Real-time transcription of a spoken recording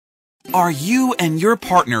Are you and your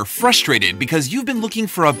partner frustrated because you've been looking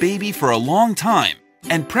for a baby for a long time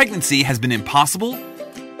and pregnancy has been impossible?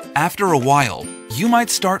 After a while, you might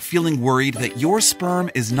start feeling worried that your sperm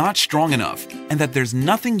is not strong enough and that there's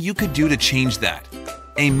nothing you could do to change that.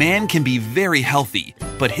 A man can be very healthy,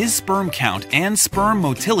 but his sperm count and sperm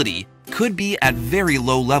motility could be at very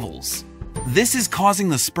low levels. This is causing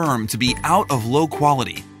the sperm to be out of low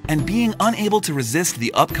quality and being unable to resist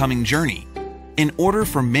the upcoming journey. In order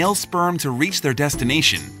for male sperm to reach their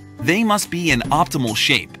destination, they must be in optimal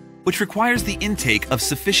shape, which requires the intake of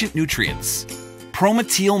sufficient nutrients.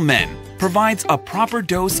 Promotil Men provides a proper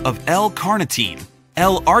dose of L-carnitine,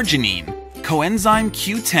 L-arginine, coenzyme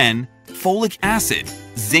Q10, folic acid,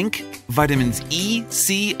 zinc, vitamins E,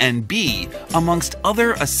 C, and B, amongst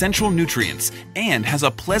other essential nutrients, and has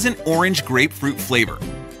a pleasant orange grapefruit flavor.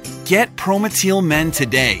 Get Promotil Men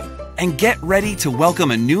today and get ready to welcome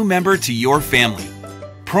a new member to your family.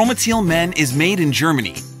 Promotil Men is made in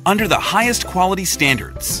Germany under the highest quality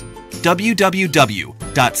standards.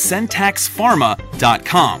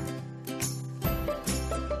 www.centaxpharma.com